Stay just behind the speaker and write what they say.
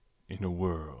In a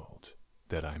world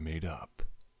that I made up,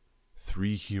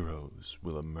 3 heroes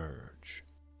will emerge.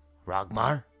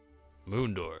 Rogmar?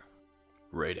 Moondor.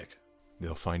 Radic.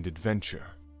 They'll find adventure.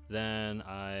 Then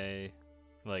I,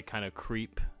 kind of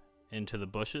creep into the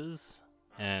bushes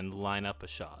and line up a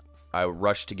shot. I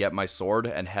rush to get my sword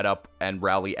and head up and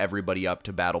rally everybody up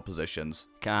to battle positions.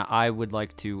 I would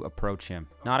like to approach him.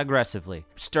 Not aggressively.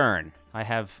 Stern. I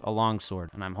have a longsword,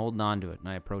 and I'm holding on to it, and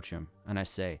I approach him, and I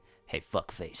say, "Hey,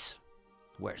 fuckface,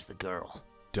 where's the girl?"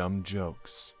 Dumb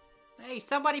jokes. Hey,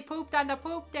 somebody pooped on the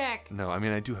poop deck. No, I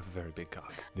mean, I do have a very big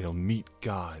cock. They'll meet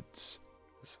gods.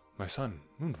 It's my son,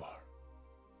 Moondwar.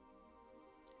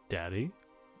 Daddy?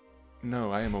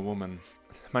 No, I am a woman.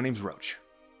 My name's Roach.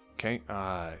 Okay?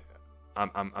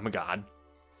 I'm a god.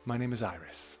 My name is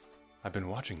Iris. I've been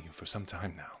watching you for some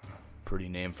time now. Pretty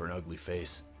name for an ugly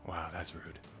face. Wow, that's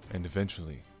rude. And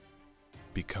eventually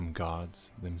become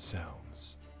gods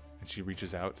themselves. And she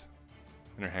reaches out,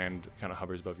 and her hand kind of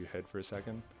hovers above your head for a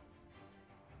second.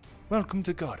 Welcome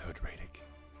to godhood, Radic.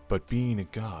 But being a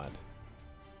god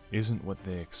isn't what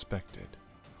they expected.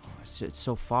 Oh, it's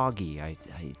so foggy. I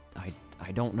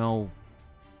don't know.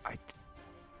 I'm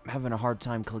having a hard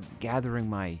time gathering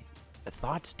my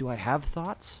thoughts. Do I have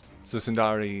thoughts? So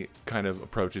Sindari kind of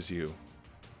approaches you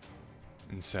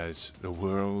and says, "The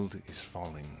world is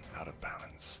falling out of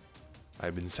balance.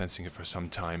 I've been sensing it for some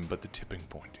time, but the tipping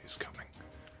point is coming.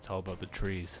 It's all about the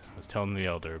trees. I was telling the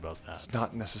elder about that. It's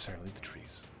not necessarily the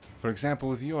trees. For example,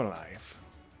 with your life,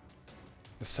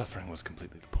 the suffering was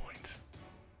completely the point."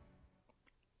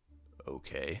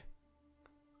 Okay.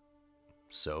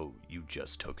 So you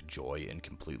just took joy in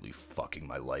completely fucking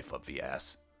my life up the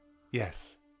ass?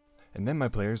 Yes. And then my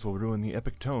players will ruin the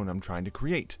epic tone I'm trying to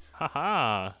create.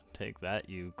 Haha! Take that,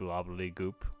 you globally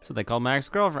goop. That's what they call Mac's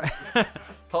girlfriend.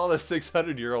 Call the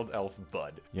 600-year-old elf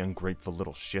bud. You ungrateful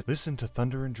little shit. Listen to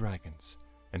Thunder and Dragons,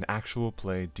 an actual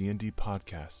play D&D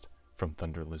podcast from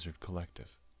Thunder Lizard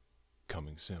Collective.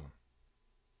 Coming soon.